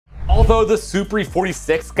Although the SUPERI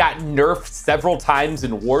 46 got nerfed several times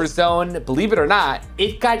in Warzone, believe it or not,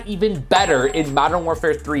 it got even better in Modern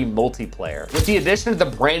Warfare 3 multiplayer. With the addition of the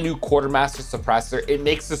brand new Quartermaster suppressor, it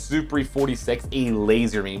makes the SUPERI 46 a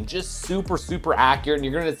laser beam, just super accurate, and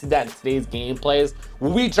you're gonna see that in today's gameplays,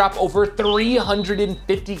 where we drop over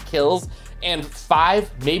 350 kills and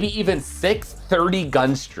 5, maybe even 6 30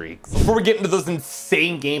 gun streaks. Before we get into those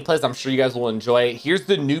insane gameplays I'm sure you guys will enjoy, here's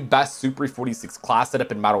the new best SUPERI 46 class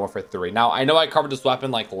setup in Modern Warfare 3. Now, I know I covered this weapon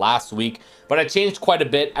like last week, but I changed quite a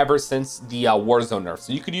bit ever since the Warzone nerf.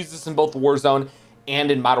 So you could use this in both Warzone and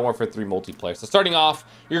in Modern Warfare 3 multiplayer. So starting off,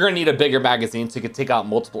 you're gonna need a bigger magazine so you can take out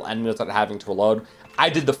multiple enemies without having to reload. I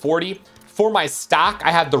did the 40. For my stock,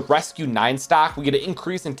 I have the Rescue 9 stock. We get an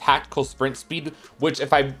increase in tactical sprint speed, which,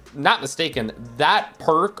 if I'm not mistaken, that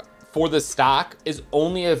perk for the stock is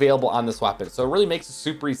only available on this weapon. So it really makes the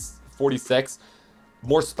SUPERI 46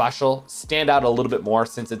 more special, stand out a little bit more,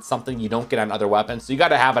 since it's something you don't get on other weapons. So you got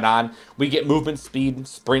to have it on. We get movement speed,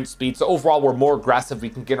 sprint speed. So overall, we're more aggressive. We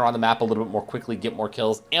can get around the map a little bit more quickly, get more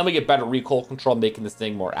kills, and we get better recoil control, making this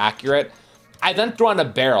thing more accurate. I then threw on a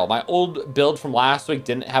barrel. My old build from last week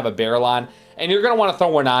didn't have a barrel on, and you're gonna wanna throw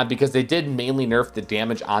one on because they did mainly nerf the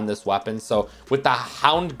damage on this weapon. So with the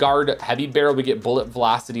Hound Guard heavy barrel, we get bullet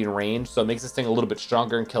velocity and range, so it makes this thing a little bit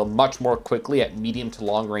stronger and kill much more quickly at medium to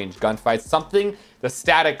long range gunfights, something the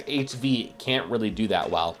static HV can't really do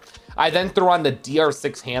that well. I then threw on the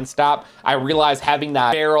DR6 hand stop. I realized having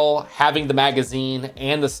that barrel, having the magazine,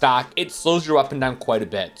 and the stock, it slows your weapon down quite a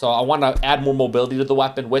bit. So I want to add more mobility to the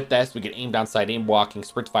weapon. With this, we get aim down sight, aim walking,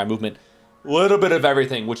 sprintify movement, little bit of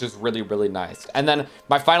everything, which is really nice. And then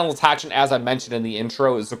my final attachment, as I mentioned in the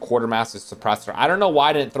intro, is the Quartermaster suppressor. I don't know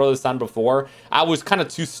why I didn't throw this on before. I was kind of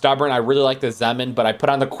too stubborn. I really like the Zeman, but I put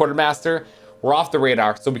on the Quartermaster. We're off the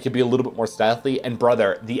radar, so we can be a little bit more stealthy. And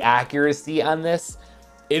brother, the accuracy on this,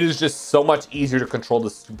 it is just so much easier to control the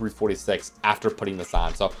SUPERI 46 after putting this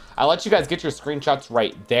on. So I'll let you guys get your screenshots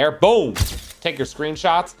right there. Boom! Take your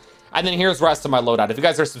screenshots. And then here's the rest of my loadout. If you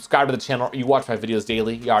guys are subscribed to the channel or you watch my videos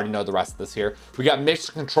daily, you already know the rest of this here. We got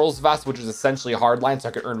mixed controls vest, which is essentially a hardline, so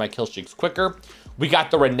I can earn my kill streaks quicker. We got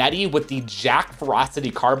the Renetti with the Jack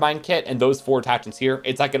Ferocity carbine kit and those 4 attachments here.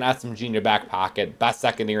 It's like an SMG in your back pocket. Best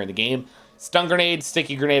secondary in the game. Stun grenade,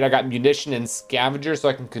 sticky grenade. I got munition and scavenger, so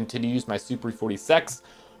I can continue to use my SUPERI 46.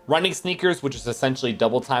 Running sneakers, which is essentially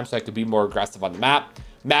double time, so I could be more aggressive on the map.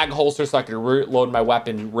 Mag holster, so I could reload my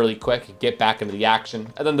weapon really quick and get back into the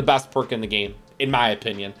action. And then the best perk in the game, in my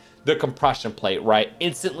opinion, the compression plate, right?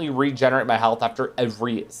 Instantly regenerate my health after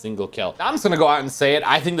every single kill. Now I'm just gonna go out and say it.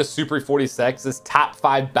 I think the SUPERI 46 is top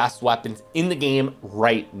 5 best weapons in the game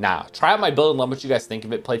right now. Try out my build and let me know what you guys think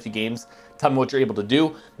of it. Play a few games. Tell me what you're able to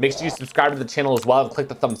do. Make sure you subscribe to the channel as well and click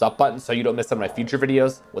the thumbs up button so you don't miss out on my future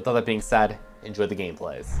videos. With all that being said, enjoy the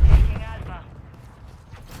gameplays.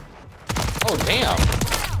 Oh, damn.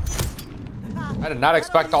 I did not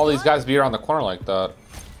expect all these guys to be around the corner like that. All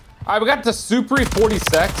right, we got the SUPERI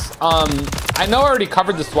 46. I know I already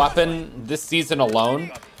covered this weapon this season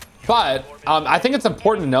alone, but I think it's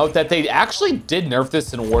important to note that they actually did nerf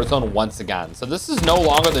this in Warzone once again. So this is no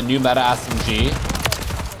longer the new meta SMG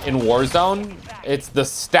in Warzone. It's the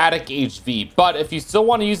static HV. But if you still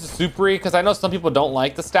want to use the SUPERI, because I know some people don't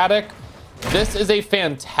like the static, this is a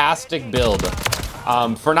fantastic build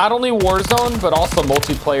for not only Warzone, but also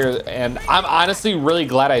multiplayer. And I'm honestly really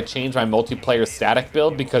glad I changed my multiplayer static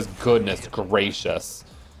build, because goodness gracious,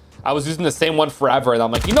 I was using the same one forever. And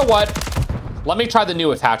I'm like, you know what? Let me try the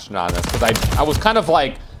new attachment on this, because I was kind of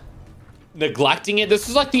like neglecting it. This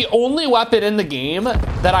is like the only weapon in the game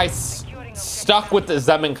that I stuck with the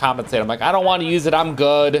Zeman compensator. I'm like, I don't want to use it. I'm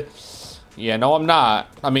good. Yeah, no, I'm not.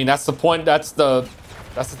 I mean, that's the point. That's the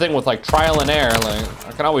thing with like trial and error. Like,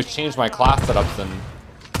 I can always change my class setups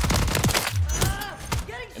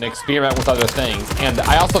and experiment with other things. And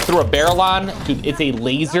I also threw a barrel on. Dude, it's a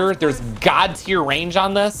laser. There's god tier range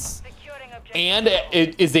on this. And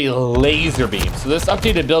it is a laser beam. So this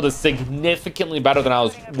updated build is significantly better than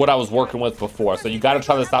what I was working with before. So you got to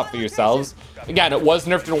try this out for yourselves. Again, it was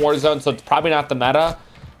nerfed in Warzone, so it's probably not the meta,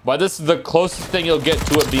 but this is the closest thing you'll get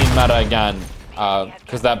to it being meta again,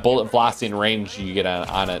 because that bullet velocity and range you get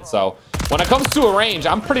on it. So when it comes to a range,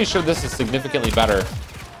 I'm pretty sure this is significantly better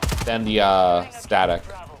than the static.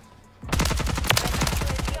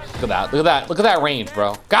 Look at that! Look at that! Look at that range,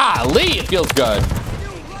 bro. Golly, it feels good.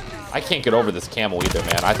 I can't get over this camo either,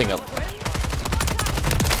 man. I think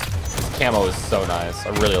this camo is so nice.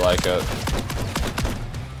 I really like it.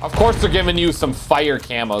 Of course, they're giving you some fire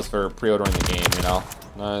camos for pre-ordering the game, you know?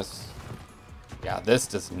 Nice. Yeah, this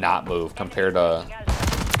does not move compared to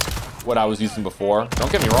what I was using before. Don't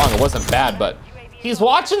get me wrong, it wasn't bad, but He's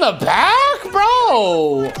watching the back,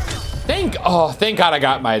 bro. Thank God I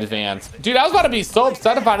got my advance. Dude, I was about to be so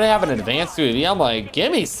upset if I didn't have an advanced UAV. I'm like,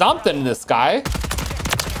 give me something, this guy.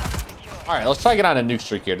 All right, let's try to get on a nuke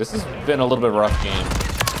streak here. This has been a little bit of a rough game.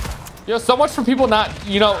 Yo, so much for people not,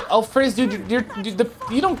 you know, oh, Frizz, dude,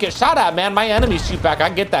 you don't get shot at, man. My enemies shoot back. I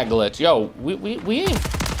get that glitch. Yo, we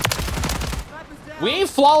ain't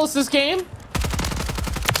flawless this game.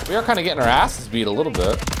 We are kind of getting our asses beat a little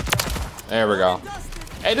bit. There we go.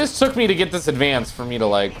 It just took me to get this advance for me to,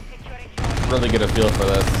 like, really get a feel for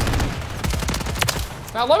this.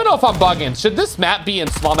 Now, let me know if I'm bugging. Should this map be in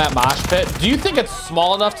small map mosh pit? Do you think it's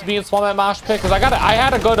small enough to be in small map mosh pit? Because I had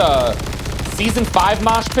to go to season 5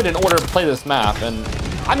 mosh pit in order to play this map. And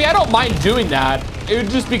I mean, I don't mind doing that. It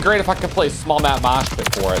would just be great if I could play small map mosh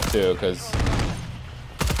pit for it too, because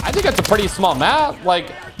I think it's a pretty small map.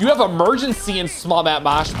 Like, you have emergency in small map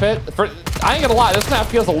mosh pit. I ain't gonna lie, this map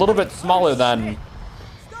feels a little bit smaller than.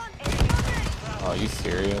 Oh, are you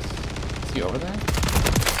serious? Is he over there?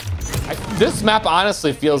 This map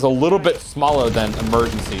honestly feels a little bit smaller than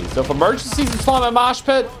emergency. So if emergency's in small map mosh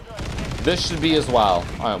pit, this should be as well.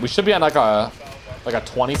 All right, we should be on like a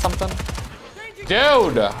 20 something.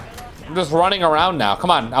 Dude, I'm just running around now. Come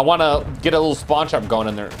on, I want to get a little spawn trap going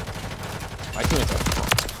in there. My teammates are.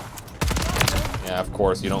 Yeah, of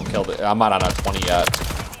course you don't kill the. I'm not on a 20 yet.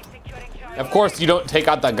 Of course you don't take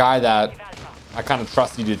out that guy that I kind of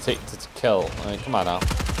trust you to kill. I mean, come on now.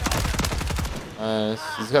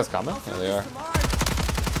 These guys coming? Yeah, they are.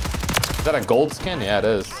 Is that a gold skin? Yeah, it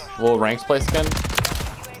is. A little ranks play skin.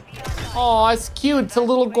 Oh, it's cute. It's a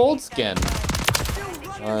little gold skin.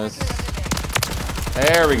 Nice.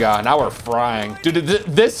 There we go. Now we're frying. Dude,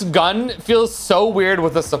 this gun feels so weird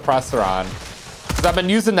with the suppressor on. Because I've been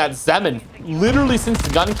using that Zeman literally since the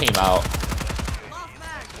gun came out.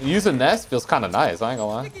 Using this feels kind of nice. I ain't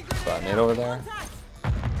gonna lie. So I made over there.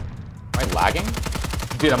 Am I lagging?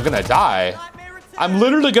 Dude, I'm gonna die. I'm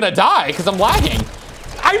literally gonna die because I'm lagging.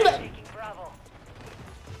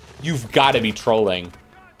 You've got to be trolling.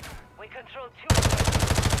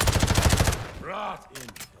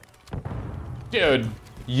 Dude,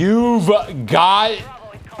 you've got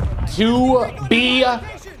to be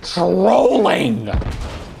trolling.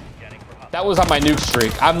 That was on my nuke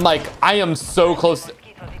streak. I'm like, I am so close to...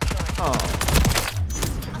 Oh.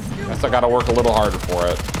 Guess I gotta work a little harder for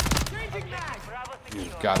it.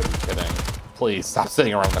 You've got to be kidding. Please, stop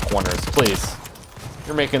sitting around the corners, please.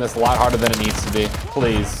 You're making this a lot harder than it needs to be.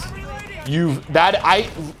 Please.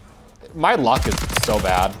 My luck is so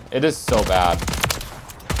bad. It is so bad.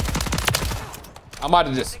 I'm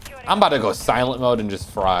about to go silent mode and just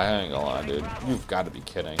fry. I ain't gonna lie, dude. You've got to be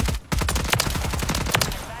kidding.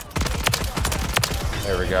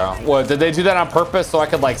 There we go. What, did they do that on purpose so I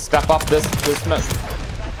could like step up this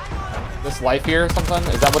life here or something?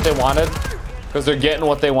 Is that what they wanted? Because they're getting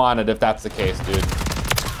what they wanted if that's the case, dude.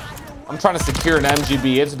 I'm trying to secure an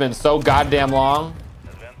MGB. It's been so goddamn long.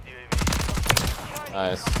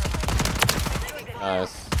 Nice.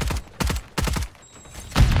 Nice.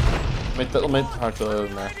 Let me talk to those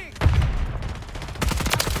in there.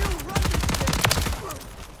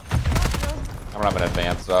 I don't have an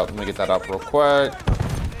advance up. Let me get that up real quick.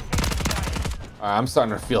 Alright, I'm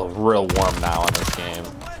starting to feel real warm now in this game.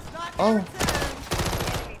 Oh.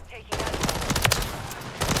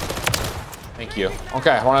 Thank you.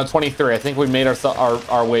 Okay, we're on 23. I think we made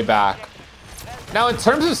our way back. Now, in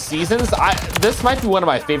terms of seasons, this might be one of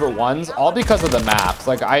my favorite ones, all because of the maps.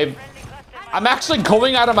 Like, I'm actually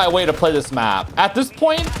going out of my way to play this map. At this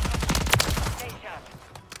point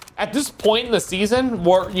in the season,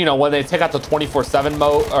 where, you know, when they take out the 24/7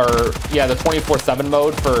 mode, or yeah, the 24/7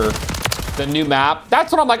 mode for the new map,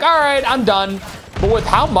 that's when I'm like, all right, I'm done. But with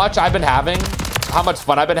how much I've been having, how much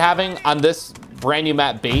fun I've been having on this brand new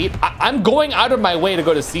map bait, I'm going out of my way to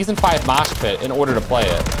go to season 5 mosh pit in order to play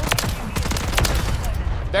it.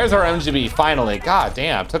 There's our MGB, finally. God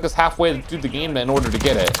damn, took us halfway through the game in order to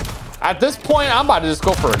get it. At this point, I'm about to just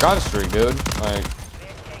go for a gun streak, dude. Like,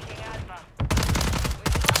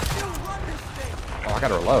 oh, I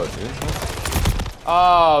gotta reload, dude.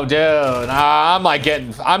 Oh, dude,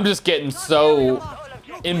 I'm just getting so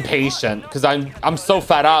impatient because I'm so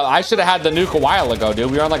fed up. I should have had the nuke a while ago, dude.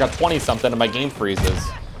 We were on like a 20 something and my game freezes.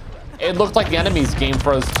 It looked like the enemy's game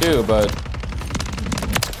froze too, but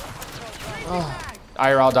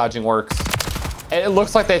IRL dodging works. It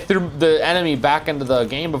looks like they threw the enemy back into the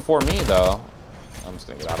game before me, though. I'm just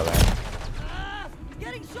gonna get out of there.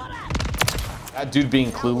 That dude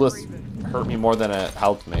being clueless hurt me more than it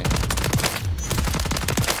helped me.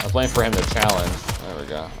 I was waiting for him to challenge. There we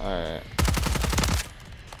go. All right.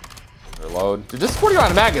 Reload. Dude, this 40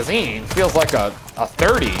 round magazine feels like a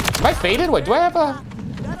 30. Am I faded? Wait, do I have a...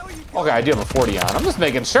 Okay, I do have a 40 on. I'm just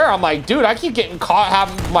making sure. I'm like, dude, I keep getting caught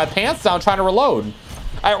having my pants down trying to reload.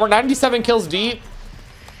 All right, we're 97 kills deep.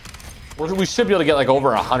 We should be able to get like over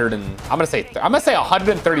 100 and... I'm gonna say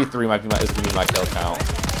 133 might be my kill count.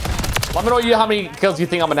 Let me know how many kills you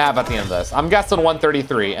think I'm gonna have at the end of this. I'm guessing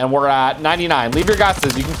 133, and we're at 99. Leave your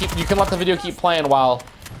guesses. You can let the video keep playing while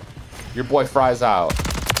your boy fries out.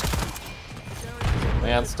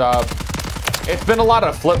 Man stuff. It's been a lot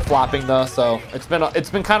of flip-flopping though, so it's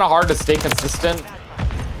been kind of hard to stay consistent.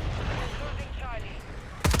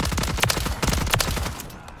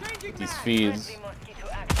 These feeds.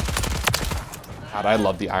 God, I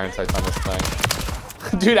love the iron sights on this thing.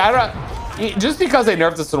 Dude, just because they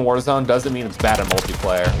nerfed this in Warzone doesn't mean it's bad in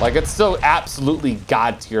multiplayer. Like, it's still absolutely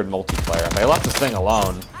god-tiered multiplayer. They left this thing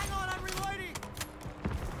alone.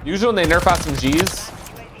 Usually when they nerf SMGs,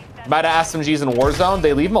 meta SMGs in Warzone,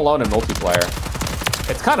 they leave them alone in multiplayer.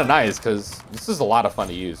 It's kind of nice because this is a lot of fun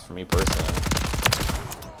to use for me personally.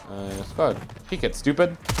 Let's go ahead. Peek it,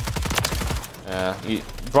 stupid. Yeah,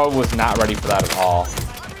 bro was not ready for that at all.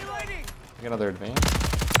 Get another advance.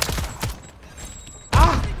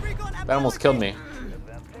 Ah! That almost killed me.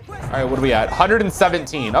 All right, what are we at?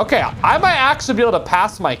 117. Okay, I might actually be able to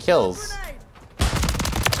pass my kills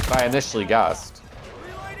that I initially guessed.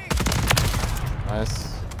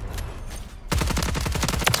 Nice.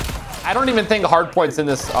 I don't even think hardpoint's in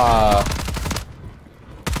this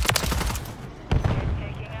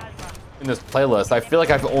playlist. I feel like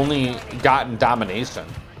I've only gotten domination.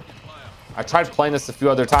 I tried playing this a few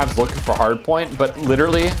other times looking for hardpoint, but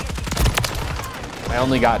literally I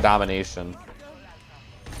only got domination.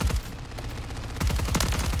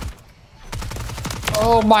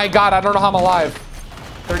 Oh my god, I don't know how I'm alive.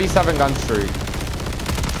 37 gun streak.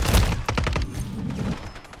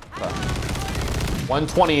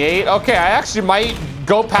 128. Okay, I actually might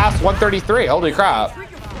go past 133. Holy crap.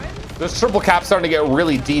 This triple cap's starting to get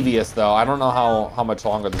really devious though. I don't know how much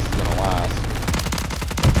longer this is gonna last.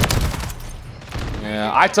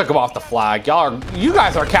 Yeah, I took him off the flag. You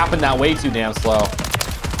guys are capping that way too damn slow.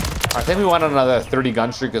 I think we went on another 30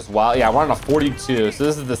 gun streak as well. Yeah, we're on a 42. So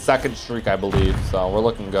this is the second streak, I believe. So we're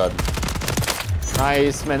looking good.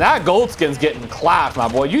 Nice, man. That gold skin's getting clapped, my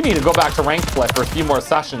boy. You need to go back to ranked play for a few more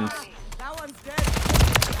sessions.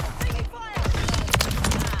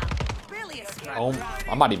 Oh,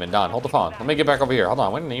 I'm not even done. Hold the phone. Let me get back over here. Hold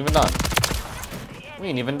on. We ain't even done. We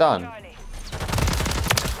ain't even done.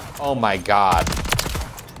 Oh my god.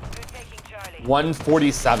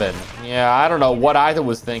 147. Yeah, I don't know what I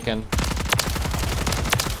was thinking.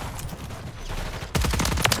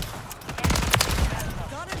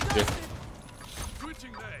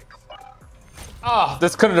 Oh,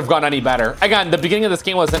 this couldn't have gone any better. Again, the beginning of this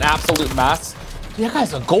game was an absolute mess. That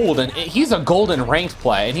guy's a golden. He's a golden ranked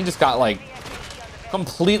play, and he just got like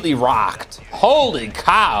completely rocked. Holy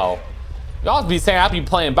cow. Y'all be saying I'd be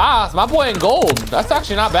playing boss. My boy in gold. That's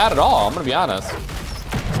actually not bad at all. I'm gonna be honest.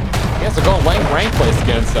 He has to go rank place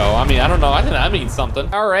again, so I mean, I don't know. I think that means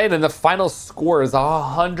something. All right, and the final score is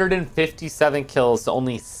 157 kills to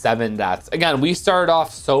only 7 deaths. Again, we started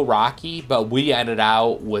off so rocky, but we ended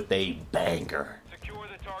out with a banger. Secure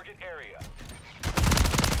the target area.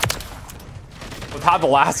 With how the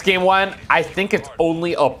last game went, I think it's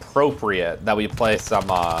only appropriate that we play some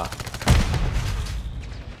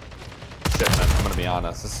shipment. I'm gonna be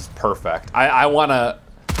honest. This is perfect. I wanna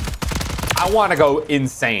go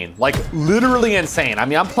insane, like literally insane. I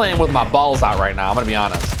mean, I'm playing with my balls out right now. I'm gonna be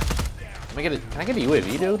honest. Can I get a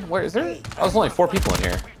UAV, dude? Where is there? Oh, there's only 4 people in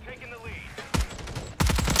here.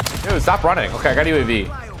 Dude, stop running. Okay, I got a UAV.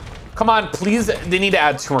 Come on, please. They need to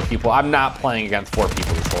add 2 more people. I'm not playing against 4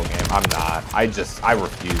 people this whole game. I'm not. I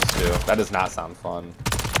refuse to. That does not sound fun.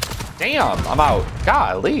 Damn, I'm out.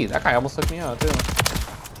 Golly, that guy almost took me out too.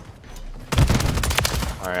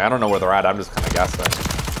 All right, I don't know where they're at. I'm just kind of guessing.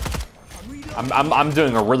 I'm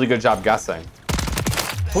doing a really good job guessing.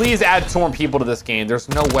 Please add 2 more people to this game. There's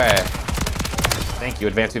no way. Thank you,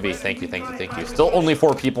 Advanced UV. Thank you, thank you, thank you. Still only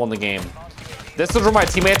 4 people in the game. This is where my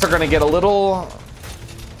teammates are gonna get a little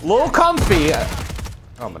comfy. Oh,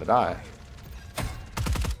 I'm gonna die.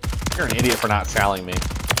 You're an idiot for not trailing me.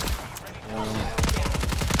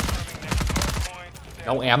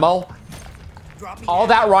 No ammo? All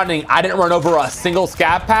that running, I didn't run over a single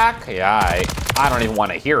scav pack? Yeah, I don't even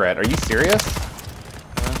want to hear it. Are you serious?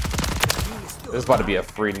 This is about to be a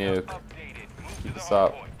free nuke. Keep this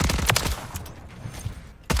up.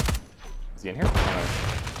 Is he in here?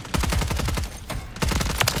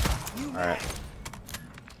 Alright.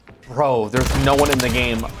 Bro, there's no one in the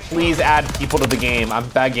game. Please add people to the game. I'm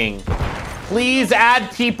begging. Please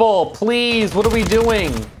add people, please. What are we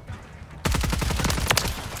doing?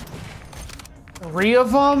 3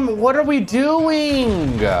 of them? What are we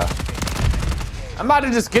doing? I'm about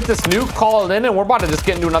to just get this nuke called in and we're about to just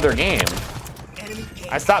get into another game.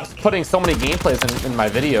 I stopped putting so many gameplays in my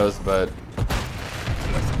videos, but...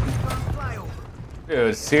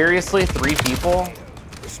 Dude, seriously? 3 people?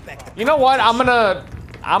 You know what? I'm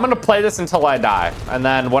gonna play this until I die. And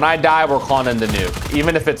then when I die, we're calling in the nuke.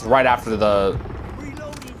 Even if it's right after the...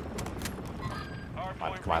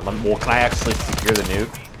 Come on, well, can I actually secure the nuke?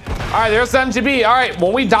 All right, there's the MGB. All right,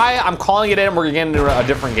 when we die, I'm calling it in. We're getting into a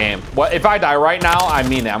different game. What if I die right now? I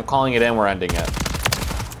mean it. I'm calling it in. We're ending it.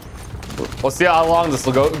 We'll see how long this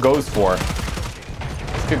goes for.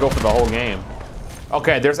 This could go for the whole game.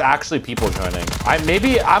 Okay, there's actually people joining. I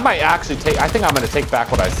might actually take. I think I'm gonna take back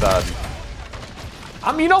what I said.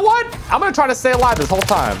 You know what? I'm gonna try to stay alive this whole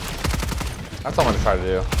time. That's what I'm gonna try to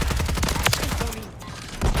do.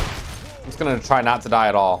 I'm just gonna try not to die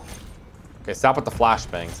at all. Okay, stop with the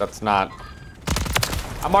flashbangs. That's not...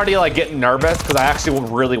 I'm already like getting nervous because I actually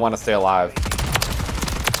really want to stay alive.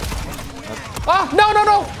 Ah, no, no,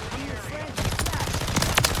 no!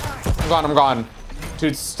 I'm gone.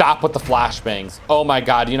 Dude, stop with the flashbangs. Oh my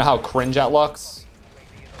God, you know how cringe that looks?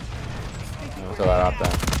 I'll throw that out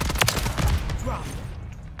there.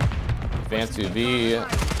 Advance UV.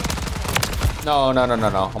 No, no, no, no,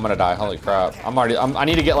 no. I'm gonna die. Holy crap. I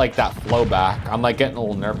need to get like that flow back. I'm like getting a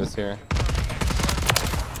little nervous here.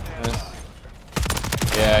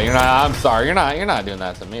 Yeah, you're not. I'm sorry. You're not doing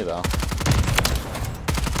that to me though.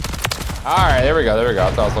 All right, there we go. There we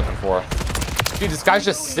go. That's what I was looking for. Dude, this guy's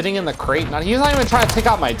just sitting in the crate. He's not even trying to take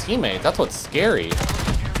out my teammate. That's what's scary.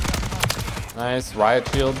 Nice riot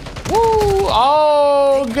shield. Woo!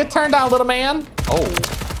 Oh, good turn down, little man. Oh,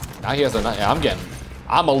 now he has a. Yeah,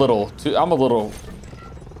 I'm a little too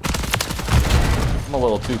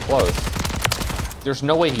close. There's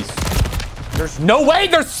no way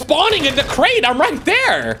they're spawning in the crate. I'm right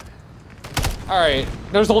there. All right,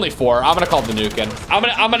 there's only 4. I'm gonna call the nuke in.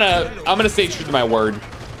 I'm gonna stay true to my word.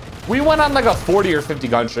 We went on like a 40 or 50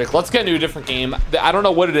 gun streak. Let's get into a different game. I don't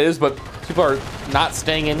know what it is, but people are not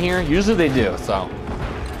staying in here. Usually they do, so.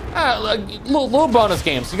 Little bonus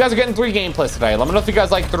games. So you guys are getting 3 gameplays today. Let me know if you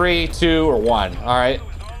guys like 3, 2, or 1. All right.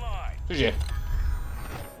 GG.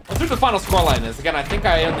 Let's see what the final scoreline is. Again, I think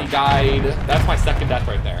I only died. That's my 2nd death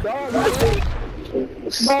right there.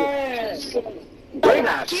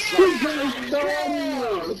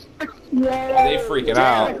 They freaking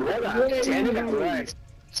out.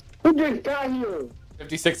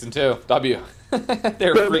 56 and 2. W.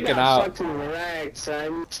 They're freaking out.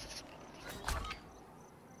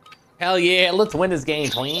 Hell yeah, let's win this game,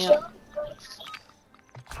 twin.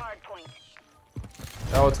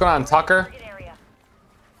 Oh, what's going on, Tucker?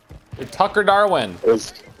 Tucker Darwin.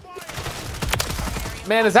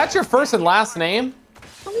 Man, is that your first and last name?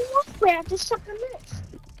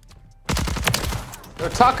 Yo,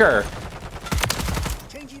 Tucker.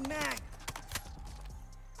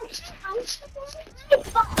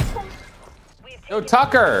 Yo,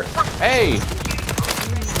 Tucker. Hey.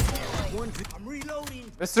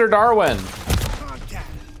 Mr. Darwin.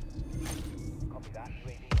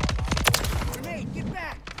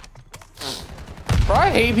 Bro, I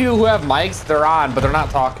hate people who have mics, they're on, but they're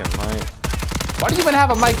not talking. Like, why do you even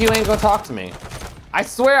have a mic you ain't gonna talk to me? I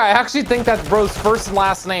swear, I actually think that's bro's first and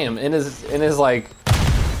last name in his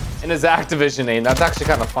Activision name. That's actually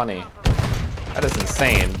kind of funny. That is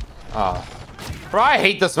insane. Oh. Bro, I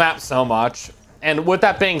hate this map so much. And with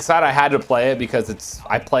that being said, I had to play it because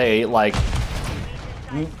I play like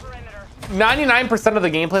 99% of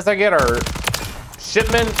the gameplays I get are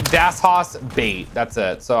shipment, Das Haus, bait. That's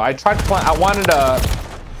it. So I tried to play. I wanted to.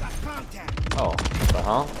 Oh, what the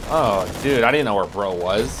hell? Oh, dude, I didn't know where bro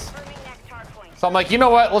was. So I'm like, you know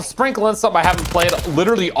what? Let's sprinkle in something I haven't played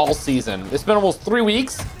literally all season. It's been almost 3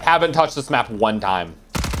 weeks. Haven't touched this map 1 time.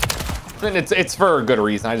 And it's for a good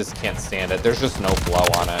reason. I just can't stand it. There's just no flow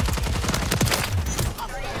on it.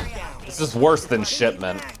 This is worse than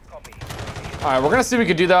shipment. All right, we're gonna see what we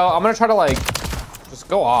can do though. I'm gonna try to like, just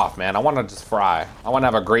go off, man. I wanna just fry. I wanna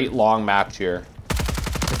have a great long match here.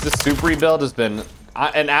 This SUPERI build has been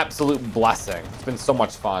an absolute blessing. It's been so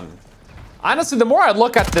much fun. Honestly, the more I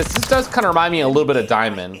look at this does kind of remind me a little bit of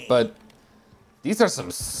Diamond, but these are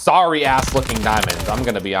some sorry ass looking diamonds, I'm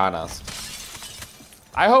gonna be honest.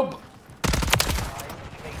 I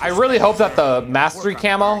really hope that the mastery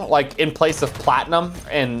camo, like in place of platinum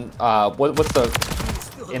and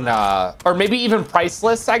or maybe even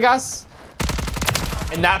priceless, I guess.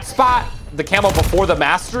 In that spot, the camo before the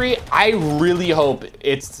mastery, I really hope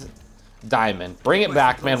it's Diamond. Bring it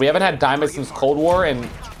back, man. We haven't had diamond since Cold War, and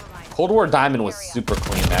Cold War diamond was super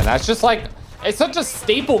clean, man. That's just like, it's such a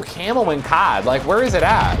staple camo in COD. Like, where is it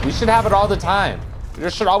at? We should have it all the time. There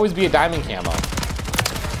should always be a diamond camo.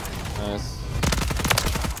 Nice.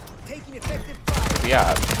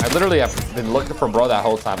 Yeah, I literally have been looking for bro that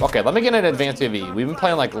whole time. Okay, let me get an advanced UAV. We've been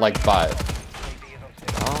playing like butt.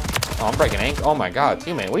 Oh, I'm breaking ankle. Oh my god,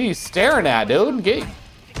 teammate, what are you staring at, dude? Get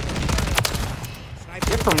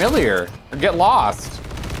familiar or get lost.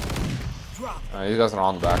 These guys are all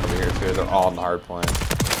in the back over here too. They're all on the hard point.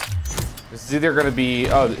 This is either gonna be,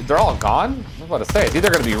 oh, they're all gone? I was about to say, it's either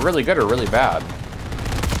gonna be really good or really bad.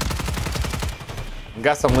 I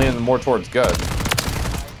guess I'm leaning more towards good.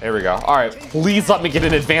 There we go. All right, please let me get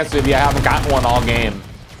an advanced UAV. I haven't gotten one all game.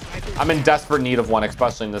 I'm in desperate need of one,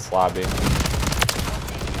 especially in this lobby.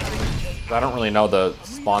 I don't really know the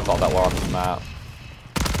spawns all that well on this map.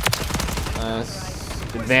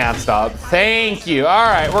 Advanced up. Thank you. All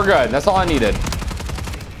right, we're good. That's all I needed.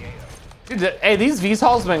 Dude, hey, these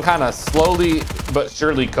VSOLs have been kind of slowly but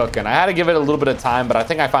surely cooking. I had to give it a little bit of time, but I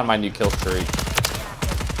think I found my new kill streak.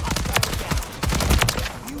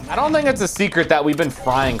 I don't think it's a secret that we've been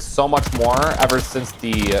frying so much more ever since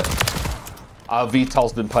the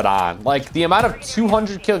VTOL's been put on. Like, the amount of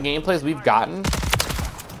 200 kill gameplays we've gotten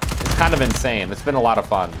is kind of insane. It's been a lot of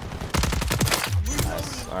fun.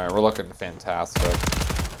 Nice. All right, we're looking fantastic.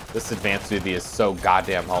 This advanced UAV is so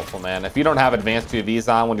goddamn helpful, man. If you don't have advanced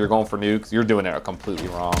UAVs on when you're going for nukes, you're doing it completely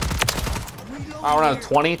wrong. All right, we're on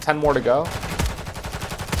 20, 10 more to go.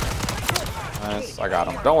 Nice, I got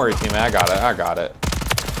him. Don't worry, teammate, I got it, I got it.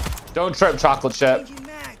 Don't trip, chocolate chip.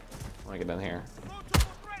 Let me get in here.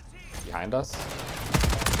 Behind us.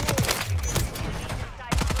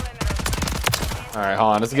 All right,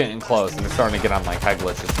 hold on. It's getting close, and it's starting to get on like head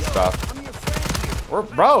glitches and stuff. Bro,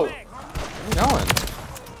 where are you going?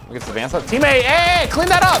 We get some advance up. Teammate, hey, clean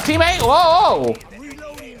that up, teammate. Whoa, whoa.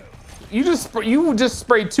 You just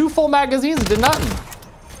sprayed 2 full magazines and did nothing.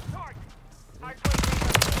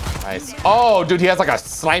 Nice. Oh, dude, he has like a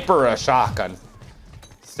sniper or a shotgun.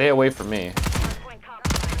 Stay away from me.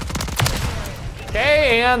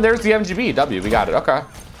 Okay, and there's the MGB. W, we got it. Okay.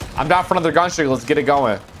 I'm down for another gun streak. Let's get it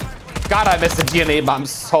going. God, I miss a DNA bomb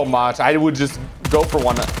so much. I would just go for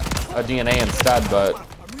a DNA instead, but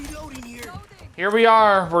here we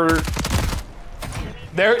are. We're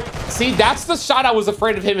there. See, that's the shot I was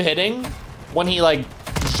afraid of him hitting when he like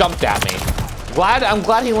jumped at me. I'm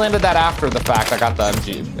glad he landed that after the fact. I got the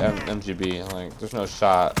MGB. Like, there's no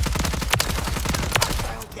shot.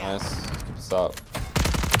 Nice. Keep this up.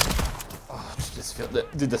 Oh, just feel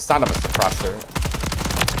dude, the sound of a suppressor.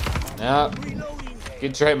 Yeah.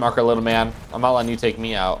 Get your hit marker, little man. I'm not letting you take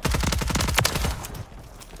me out.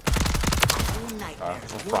 I'm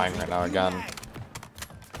frying right now again.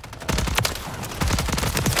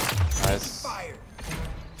 Nice.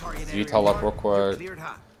 VTOL up real quick.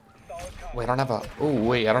 Wait, I don't have a. Oh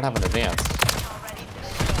wait, I don't have an advance.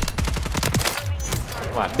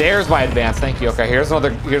 Come on, there's my advance. Thank you. Okay, here's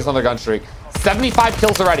another gun streak. 75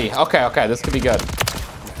 kills already. Okay, okay, this could be good.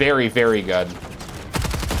 Very, very good.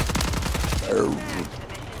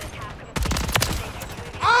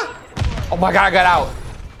 Ah! Oh my god, I got out.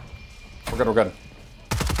 We're good, we're good.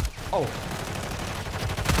 Oh.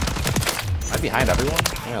 Am I behind everyone?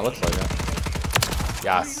 Yeah, it looks like it.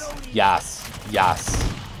 Yes, yes, yes,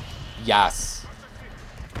 yes.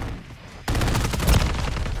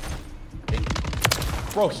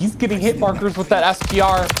 Bro, he's getting hit markers with that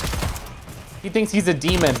SPR. He thinks he's a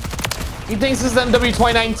demon. He thinks this is MW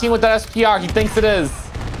 2019 with that SPR. He thinks it is.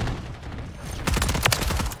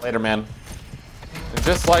 Later, man. And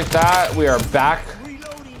just like that, we are back.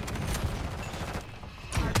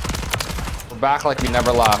 We're back like we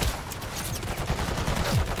never left.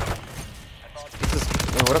 This is,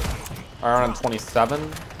 wait, what if, are on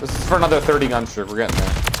 27? This is for another 30 gun streak. We're getting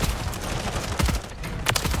there.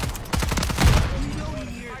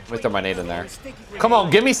 Let me throw my nade in there. Come on,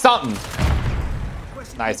 give me something.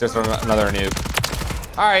 Nice, there's another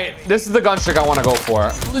nuke. All right, this is the gun streak I want to go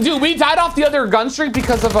for. Dude, we died off the other gun streak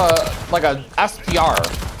because of a SPR.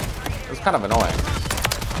 It was kind of annoying.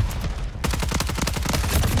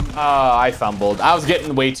 I fumbled. I was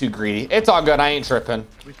getting way too greedy. It's all good, I ain't tripping.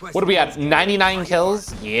 What are we at, 99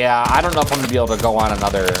 kills? Yeah, I don't know if I'm gonna be able to go on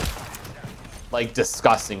another, like,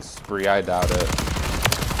 disgusting spree. I doubt it.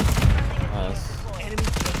 Nice.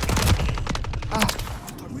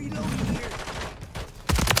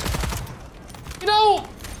 You know,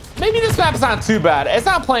 maybe this map's not too bad. It's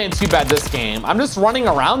not playing too bad this game. I'm just running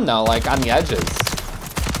around though, like on the edges.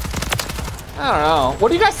 I don't know. What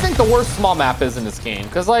do you guys think the worst small map is in this game?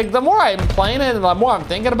 Because like the more I'm playing it and the more I'm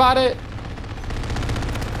thinking about it,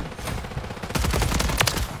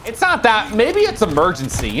 It's not that. Maybe it's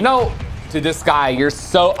emergency. You know, dude, this guy, you're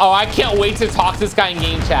so... Oh, I can't wait to talk to this guy in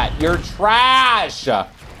game chat. You're trash.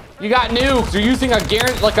 You got nukes. You're using a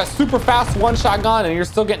guarantee, like a super fast one-shot gun, and you're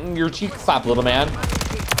still getting your cheek slapped, little man.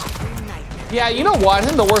 Yeah, you know what? I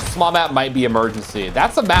think the worst small map might be emergency.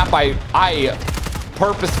 That's a map I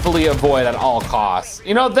purposefully avoid at all costs.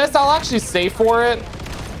 You know, this, I'll actually save for it.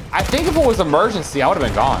 I think if it was emergency, I would have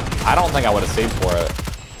been gone. I don't think I would have saved for it.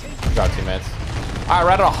 Good job, teammates. All right,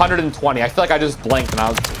 we're at 120. I feel like I just blinked,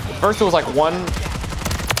 and first it was like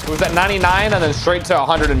it was at 99, and then straight to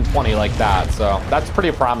 120 like that. So that's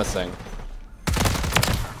pretty promising.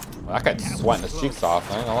 Well, that guy's sweating his cheeks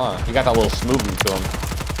off. I ain't gonna lie. He got that little schmooving to him.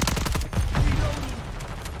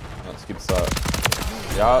 Let's keep this up.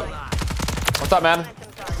 Yup. What's up, man?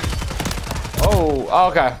 Oh,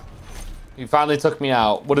 okay. He finally took me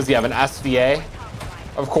out. What does he have? An SVA?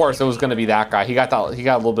 Of course, it was gonna be that guy. He got a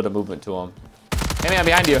little bit of movement to him. Hey man,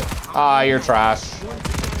 behind you. Ah, you're trash.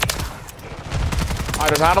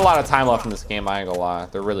 There's not a lot of time left in this game, I ain't gonna lie.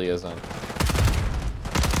 There really isn't.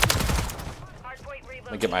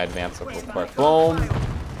 Let me get my advance up real quick. Boom.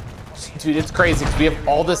 Dude, it's crazy because we have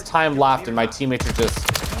all this time left and my teammates are just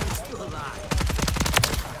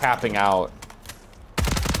capping out.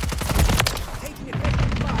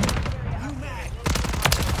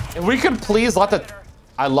 If we could please let the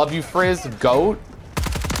I love you Frizz goat.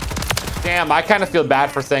 Damn, I kind of feel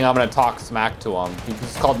bad for saying I'm gonna talk smack to him. He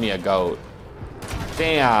just called me a goat.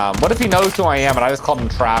 Damn, what if he knows who I am and I just called him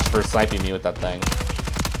trash for sniping me with that thing?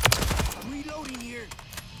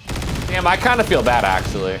 Damn, I kind of feel bad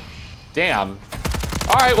actually. Damn.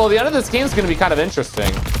 All right, well the end of this game is gonna be kind of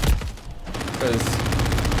interesting.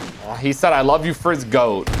 Because he said I love you Frizz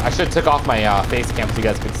goat. I should have took off my face cam so you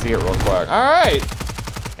guys could see it real quick. All right.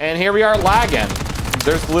 And here we are lagging.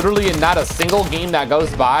 There's literally not a single game that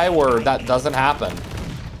goes by where that doesn't happen.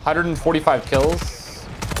 145 kills.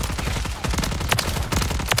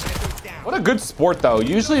 What a good sport though.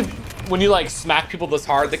 Usually when you like smack people this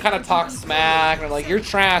hard, they kind of talk smack and they're like, you're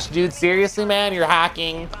trash, dude. Seriously, man, you're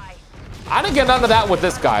hacking. I didn't get none of that with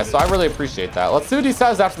this guy, so I really appreciate that. Let's see what he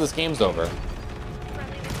says after this game's over.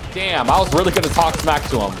 Damn, I was really gonna talk smack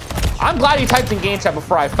to him. I'm glad he typed in game chat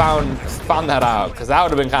before I found that out, because that would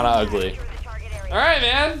have been kind of ugly. All right,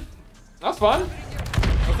 man. That was fun.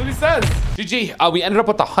 That's what he says. GG. We ended up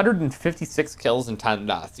with 156 kills and 10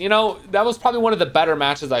 deaths. You know, that was probably one of the better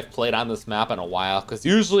matches I've played on this map in a while, because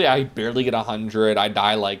usually I barely get 100. I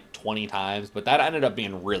die like 20 times, but that ended up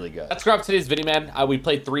being really good. Let's wrap up today's video, man. We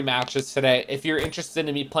played 3 matches today. If you're interested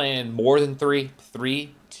in me playing more than 3,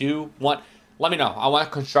 2, 1, let me know. I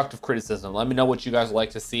want constructive criticism. Let me know what you guys would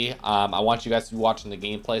like to see. I want you guys to be watching the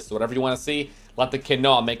gameplay, so whatever you want to see, let the kid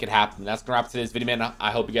know. I'll make it happen. That's gonna wrap up today's video, man.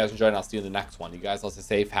 I hope you guys enjoyed, and I'll see you in the next one. You guys also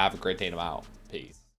stay safe. Have a great day, and I'm out. Peace.